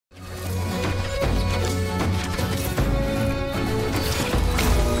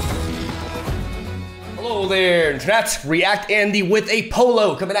there, Internet. React Andy with a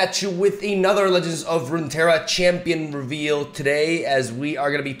polo coming at you with another Legends of Runeterra champion reveal today, as we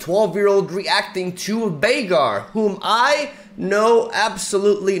are going to be 12-year-old reacting to VEIGAR, whom I know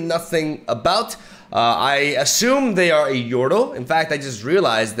absolutely nothing about. I assume they are a Yordle. In fact, I just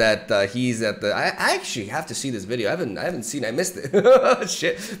realized that he's at the... I actually have to see this video. I haven't seen. I missed it.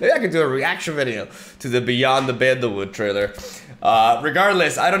 Shit. Maybe I could do a reaction video to the Beyond the Bandlewood trailer.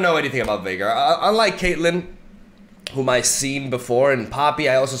 Regardless, I don't know anything about VEIGAR. Unlike Caitlyn, whom I've seen before, and Poppy,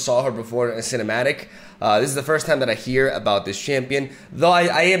 I also saw her before in a cinematic. This is the first time that I hear about this champion, though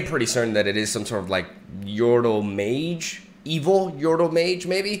I am pretty certain that it is some sort of like Yordle mage, evil Yordle mage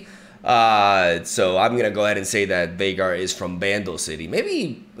maybe. So I'm gonna go ahead and say that VEIGAR is from Bandle City,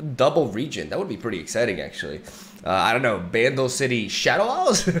 maybe double region. That would be pretty exciting actually. I don't know, Bandle City Shadow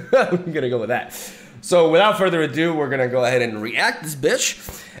Owls? I'm gonna go with that. So without further ado, we're gonna go ahead and react this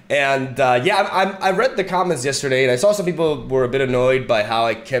bitch. And yeah, I read the comments yesterday, and I saw some people were a bit annoyed by how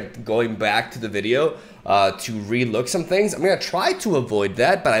I kept going back to the video to re-look some things. I'm gonna try to avoid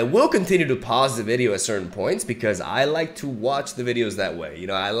that, but I will continue to pause the video at certain points because I like to watch the videos that way. You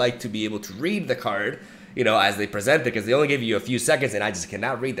know, I like to be able to read the card, you know, as they present it, because they only give you a few seconds, and I just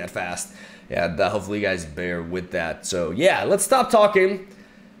cannot read that fast. And hopefully you guys bear with that. So yeah, let's stop talking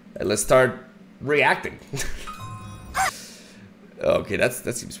and let's start reacting. Okay, that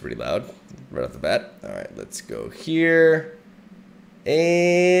seems pretty loud right off the bat. All right, let's go here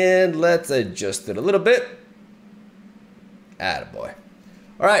and let's adjust it a little bit. Attaboy.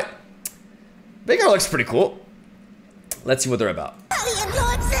 All right, VEIGAR looks pretty cool. Let's see what they're about.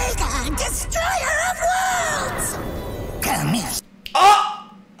 Lord VEIGAR, destroyer of worlds. Come here. Oh,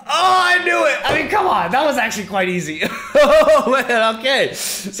 I knew it! I mean, come on, that was actually quite easy. Oh, man, okay.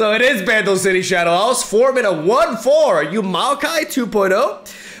 So it is Bandle City Shadow Owls. Form in a 1/4. You Maokai 2.0.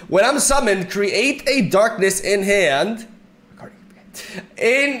 When I'm summoned, create a darkness in hand.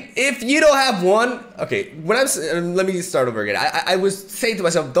 And if you don't have one, okay, when I'm, let me start over again. I was saying to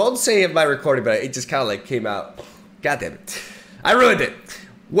myself, don't say it by recording, but it just kind of like came out. God damn it. I ruined it.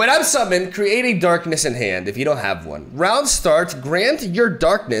 When I'm summoned, create a darkness in hand if you don't have one. Round start, grant your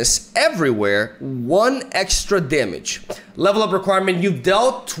darkness everywhere 1 extra damage. Level up requirement, you've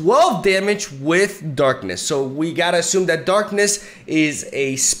dealt 12 damage with darkness. So we gotta assume that darkness is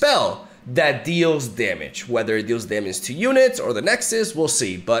a spell that deals damage. Whether it deals damage to units or the Nexus, we'll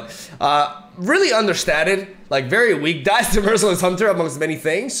see. But really understated, like very weak, dies to Merciless Hunter amongst many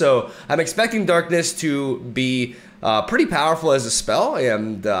things. So I'm expecting darkness to be pretty powerful as a spell,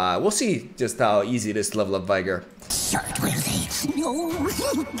 and we'll see just how easy it is to level up VEIGAR. Short will they? No.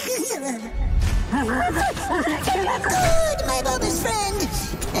 Good, my bonus friend.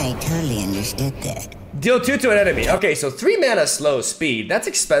 I totally understood that. Deal 2 to an enemy. Okay, so 3 mana slow speed. That's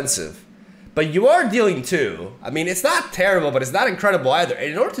expensive. But you are dealing 2. I mean, it's not terrible, but it's not incredible either.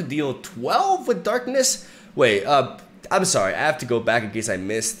 And in order to deal 12 with darkness... Wait, I'm sorry. I have to go back in case I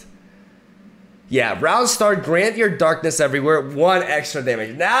missed... Yeah, round start, grant your darkness everywhere, 1 extra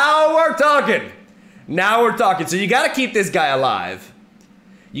damage. Now we're talking. Now we're talking. So you gotta keep this guy alive.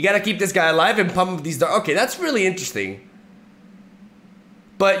 You gotta keep this guy alive and pump these dark. Okay, that's really interesting.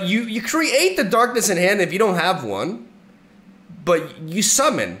 But you create the darkness in hand if you don't have one, but you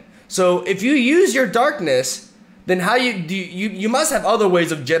summon. So if you use your darkness, then how you must have other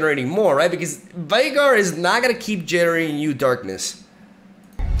ways of generating more, right? Because VEIGAR is not gonna keep generating you darkness.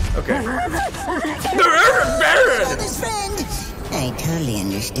 Okay. I totally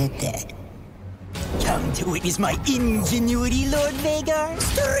understood that. Come to witness my ingenuity, Lord VEIGAR.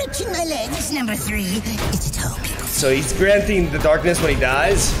 Stretching my legs, number 3. Is it all people? So he's granting the darkness when he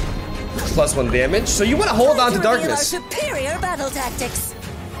dies, +1 damage. So you want to hold on to darkness. Our superior battle tactics.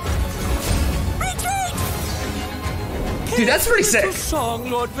 Retreat! Dude, that's pretty sick. Song,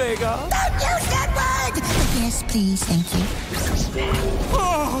 Lord VEIGAR. Don't use that word. Yes, please, thank you.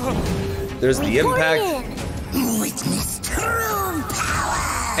 There's the impact. Witness true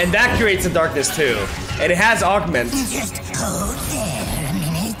power. And that creates a darkness too. And it has augment. Just hold there a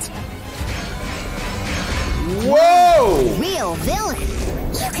minute. Whoa! Real villain.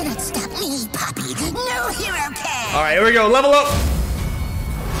 You cannot stop me, Poppy. No hero can. Alright, here we go. Level up.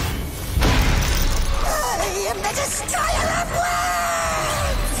 I am the destroyer of worlds.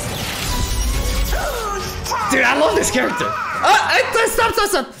 Dude, I love this character.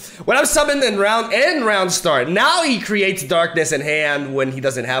 Stop. When I'm summoned in round start, now he creates darkness in hand when he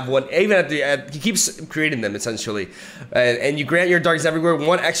doesn't have one. Even at the he keeps creating them essentially, and you grant your darkness everywhere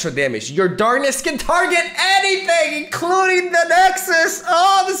 1 extra damage. Your darkness can target anything, including the Nexus.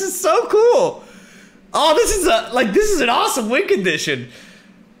 Oh, this is so cool. Oh, this is an awesome win condition.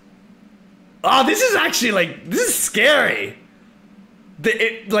 Oh, this is actually like, this is scary.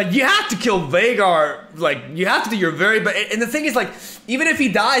 Like, you have to kill VEIGAR, like, you have to do your very best. And the thing is, like, even if he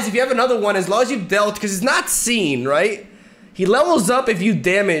dies, if you have another one, as long as you've dealt, because it's not seen, right? He levels up if you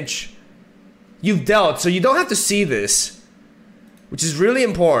damage you've dealt, so you don't have to see this, which is really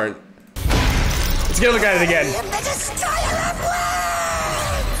important. Let's get a look at it again.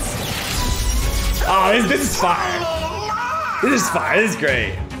 Oh, this is fire. This is fire, this is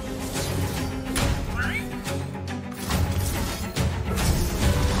great.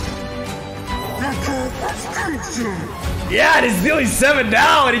 Yeah, and it's dealing 7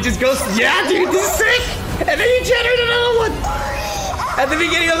 now, and he just goes, yeah, dude, this is sick! And then you generate another one! At the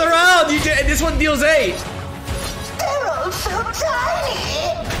beginning of the round, and this one deals 8. They're all so tiny.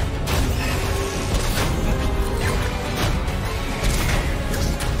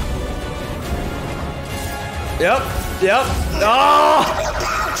 Yep. Oh!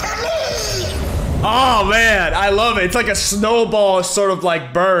 Oh man, I love it. It's like a snowball sort of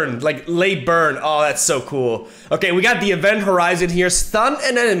like burn, like late burn. Oh, that's so cool. Okay, we got the event horizon here. Stun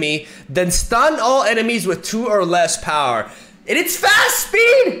an enemy, then stun all enemies with 2 or less power. And it's fast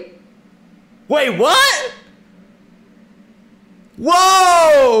speed! Wait, what?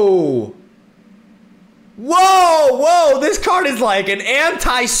 Whoa! Whoa, this card is like an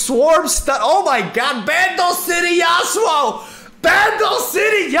anti-swarm stun. Oh my god, Bandle City Yasuo! Bandle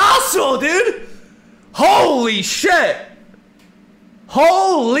City Yasuo, dude! Holy shit!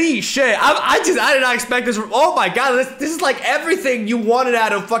 Holy shit! I did not expect this. Oh my god, this is like everything you wanted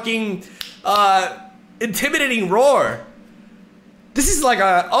out of fucking intimidating roar. This is like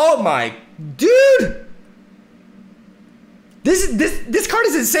a, oh my dude! This card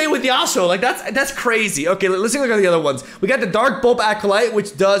is insane with Yasuo. Like that's crazy. Okay, let's take a look at the other ones. We got the Dark Bulb Acolyte,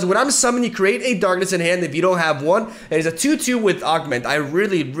 which does when I'm summoned, you create a darkness in hand if you don't have one. And it's a 2/2 with augment. I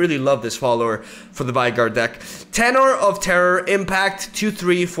really love this follower for the VEIGAR deck. Tenor of Terror, impact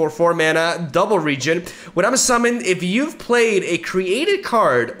 2/3 for 4 mana, double region. When I'm summoned, if you've played a created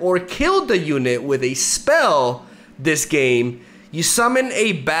card or killed the unit with a spell this game, you summon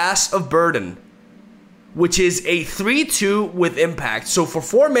a Bass of Burden, which is a 3/2 with impact. So for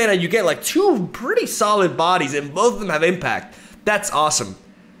 4 mana, you get like 2 pretty solid bodies, and both of them have impact. That's awesome.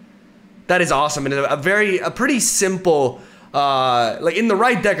 That is awesome, and a pretty simple, like in the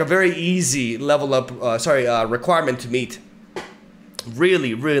right deck, a very easy level up, requirement to meet.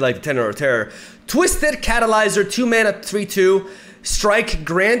 Really like the Tenor of Terror. Twisted Catalyzer, 2 mana, 3/2. Strike,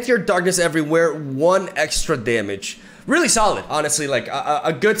 grant your darkness everywhere, 1 extra damage. Really solid, honestly. Like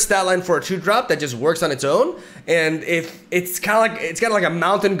a good stat line for a 2-drop that just works on its own. And if it's kind of like a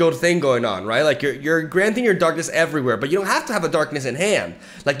mountain goat thing going on, right? Like you're granting your darkness everywhere, but you don't have to have a darkness in hand.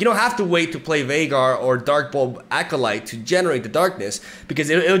 Like you don't have to wait to play VEIGAR or Dark Bulb Acolyte to generate the darkness,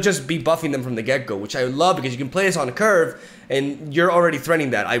 because it'll just be buffing them from the get-go, which I love because you can play this on a curve and you're already threatening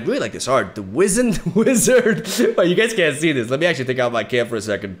that. I really like this art. The Wizened Wizard. Well, you guys can't see this. Let me actually take out my cam for a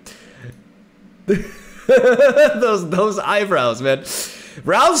second. those eyebrows, man.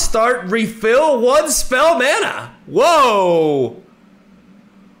 Round start, refill 1 spell mana. Whoa,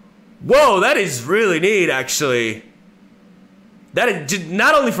 that is really neat, actually. That is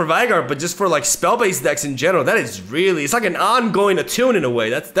not only for VEIGAR, but just for like spell-based decks in general. That is really, it's like an ongoing attune in a way.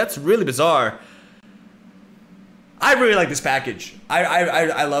 That's really bizarre. I really like this package.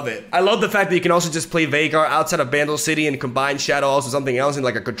 I love it. I love the fact that you can also just play VEIGAR outside of Bandle City and combine Shadow Halls with something else in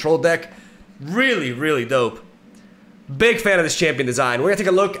like a control deck. Really dope. Big fan of this champion design. We're gonna take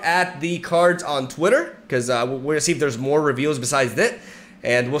a look at the cards on Twitter, because we're gonna see if there's more reveals besides that.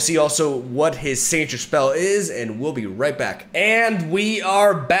 And we'll see also what his signature spell is, and we'll be right back. And we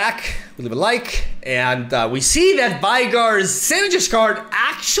are back. We leave a like, and we see that VEIGAR's signature card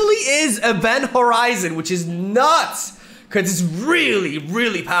actually is Event Horizon, which is nuts, because it's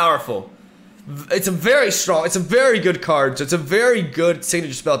really powerful. It's a very strong, it's a very good card, so it's a very good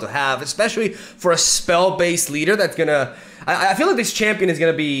signature spell to have, especially for a spell-based leader that's gonna, I feel like this champion is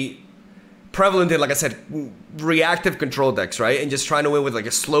gonna be prevalent in, like I said, reactive control decks, right? And just trying to win with like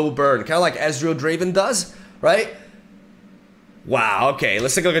a slow burn, kind of like Ezreal Draven does, right? Wow, okay,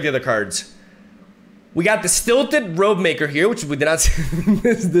 let's take a look at the other cards. We got the Stilted Robemaker here, which we did not see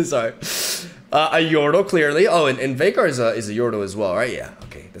this art. A Yordle, clearly. Oh, and VEIGAR is a Yordle as well, right? Yeah,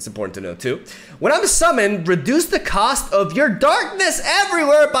 okay, that's important to know too. When I'm summoned, reduce the cost of your darkness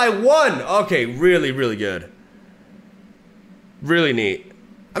everywhere by 1. Okay, really good. Really neat.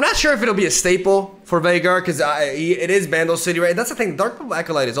 I'm not sure if it'll be a staple for VEIGAR, because it is Bandle City, right? That's the thing, Dark Bulb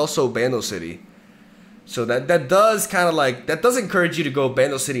Acolyte is also Bandle City. So that does kind of like, that does encourage you to go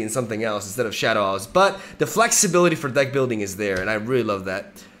Bandle City and something else instead of Shadow Halls. But the flexibility for deck building is there, and I really love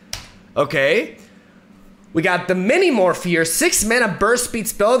that. Okay. We got the Mini-Morph here, 6 mana burst speed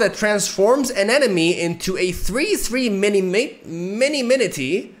spell that transforms an enemy into a 3/3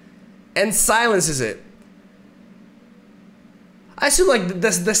 mini-minity and silences it. I assume like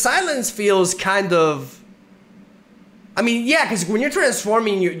the silence feels kind of, I mean, yeah, because when you're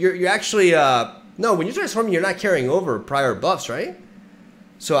transforming, you're actually, no, when you're transforming, you're not carrying over prior buffs, right?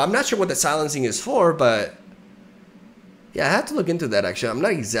 So I'm not sure what the silencing is for, but yeah, I have to look into that actually. I'm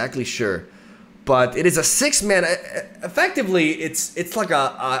not exactly sure. But it is a 6 mana. Effectively, it's like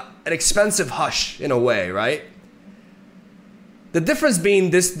an expensive Hush in a way, right? The difference being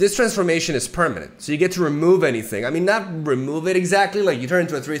this transformation is permanent, so you get to remove anything. I mean, not remove it exactly, like you turn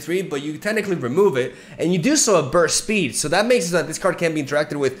into a 3/3, but you technically remove it, and you do so at burst speed. So that makes it so that this card can't be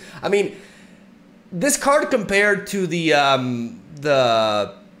interacted with. I mean, this card compared to the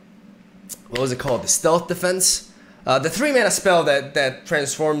what was it called? The Stealth Defense. The 3 mana spell that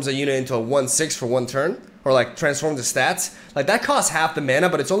transforms a unit into a 1/6 for 1 turn, or like transforms the stats, like that costs half the mana,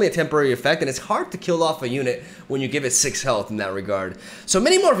 but it's only a temporary effect, and it's hard to kill off a unit when you give it 6 health in that regard. So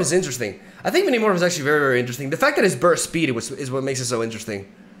Mini-Morph is interesting. I think Mini-Morph is actually very, very interesting. The fact that it's burst speed is what makes it so interesting,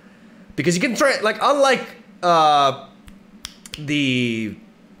 because you can try, like, unlike the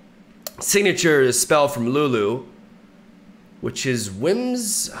signature spell from Lulu, which is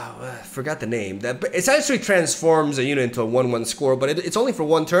Whims, oh, I forgot the name. That essentially transforms a unit into a 1/1 score, but it's only for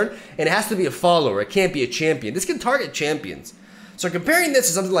 1 turn, and it has to be a follower. It can't be a champion. This can target champions. So comparing this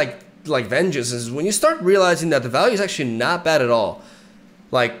to something like Vengeance is when you start realizing that the value is actually not bad at all.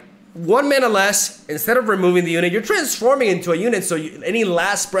 Like 1 mana less, instead of removing the unit, you're transforming into a unit, so any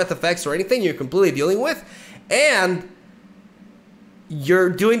last breath effects or anything you're completely dealing with, and you're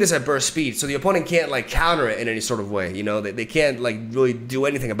doing this at burst speed, so the opponent can't like counter it in any sort of way, you know, they can't like really do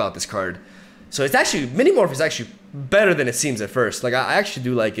anything about this card. So it's actually, Mini-Morph is actually better than it seems at first. Like I actually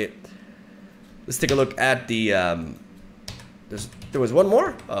do like it. Let's take a look at the, there was one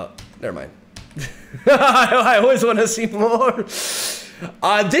more? Never mind. I always want to see more.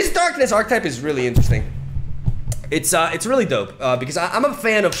 This Darkness archetype is really interesting. It's really dope because I'm a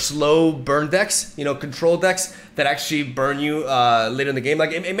fan of slow burn decks, you know, control decks that actually burn you later in the game.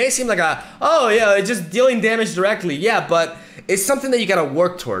 Like it may seem like oh yeah, it's just dealing damage directly, yeah, but it's something that you gotta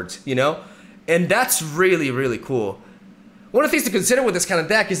work towards, you know, and that's really, really cool. One of the things to consider with this kind of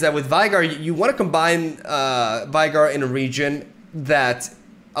deck is that with VEIGAR, you want to combine VEIGAR in a region that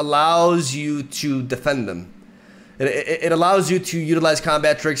allows you to defend them. It allows you to utilize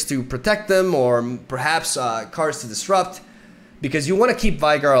combat tricks to protect them, or perhaps cards to disrupt, because you want to keep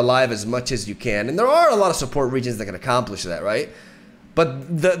VEIGAR alive as much as you can. And there are a lot of support regions that can accomplish that, right?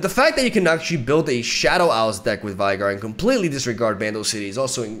 But the fact that you can actually build a Shadow Owls deck with VEIGAR and completely disregard Bandle City is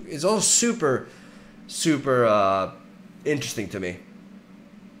also super, super interesting to me.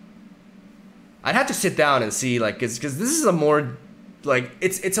 I'd have to sit down and see, like, because this is a more, like,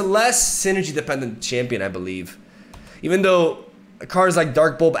 it's a less synergy dependent champion, I believe. Even though cards like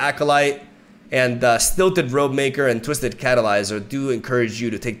Dark Bulb Acolyte and Stilted Robe Maker and Twisted Catalyzer do encourage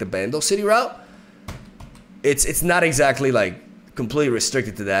you to take the Bandle City route, it's not exactly like completely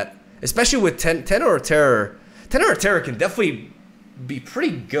restricted to that. Especially with Tenor of Terror. Tenor of Terror can definitely be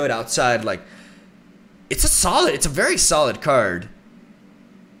pretty good outside. Like, it's a very solid card.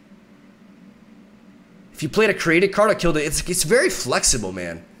 If you played a created card or killed it, it's very flexible,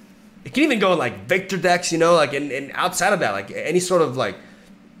 man. It can even go in like Victor decks, you know, like and outside of that, like any sort of like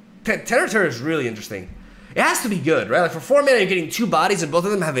Tenor Terror is really interesting. It has to be good, right? Like for 4 mana, you're getting 2 bodies and both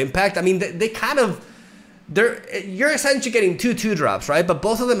of them have impact. I mean, they kind of, you're essentially getting 2/2 drops, right? But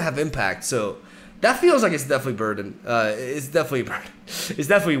both of them have impact, so that feels like it's definitely burden. It's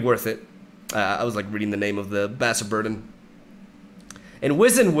definitely worth it. I was like reading the name of the Massive Burden. And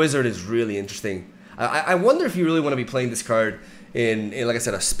Wizened Wizard is really interesting. I wonder if you really want to be playing this card in like I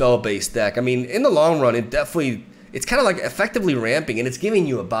said, a spell-based deck. I mean, in the long run, it's kind of like effectively ramping, and it's giving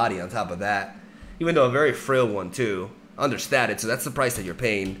you a body on top of that, even though a very frail one too, understated. So that's the price that you're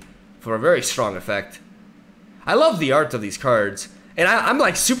paying for a very strong effect. I love the art of these cards, and I'm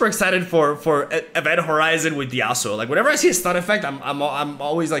like super excited for Event Horizon with Yasuo. Like whenever I see a stun effect, I'm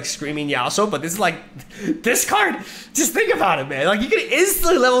always like screaming Yasuo. But this is like this card. Just think about it, man. Like you can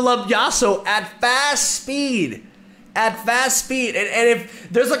instantly level up Yasuo at fast speed. And if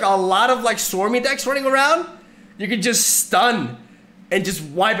there's like a lot of like Stormy decks running around, you can just stun and just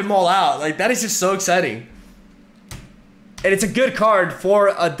wipe them all out. Like that is just so exciting. And it's a good card for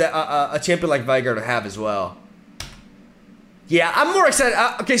a champion like VEIGAR to have as well. Yeah, I'm more excited.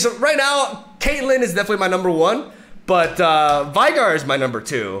 Okay, so right now, Caitlyn is definitely my #1, but VEIGAR is my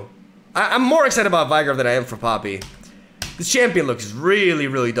 #2. I'm more excited about VEIGAR than I am for Poppy. The champion looks really,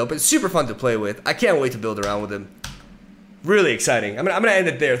 really dope. It's super fun to play with. I can't wait to build around with him. Really exciting. I'm gonna end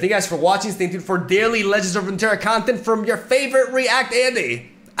it there. Thank you guys for watching. Stay tuned for daily Legends of Runeterra content from your favorite React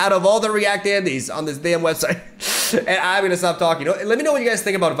Andy. Out of all the React Andys on this damn website. And I'm gonna stop talking. Let me know what you guys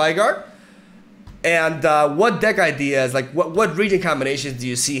think about VEIGAR. And what deck ideas, like what region combinations do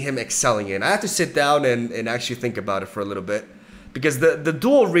you see him excelling in? I have to sit down and actually think about it for a little bit. Because the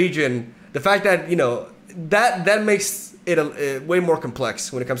dual region, the fact that, you know, that makes it way more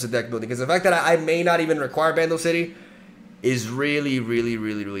complex when it comes to deck building. Because the fact that I may not even require Bandle City is really, really,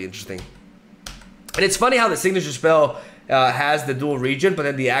 really, really interesting. And it's funny how the signature spell has the dual region, but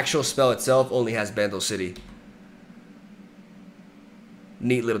then the actual spell itself only has Bandle City.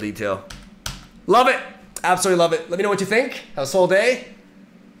 Neat little detail. Love it. Absolutely love it. Let me know what you think. Have a soul day.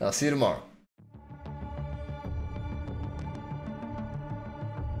 I'll see you tomorrow.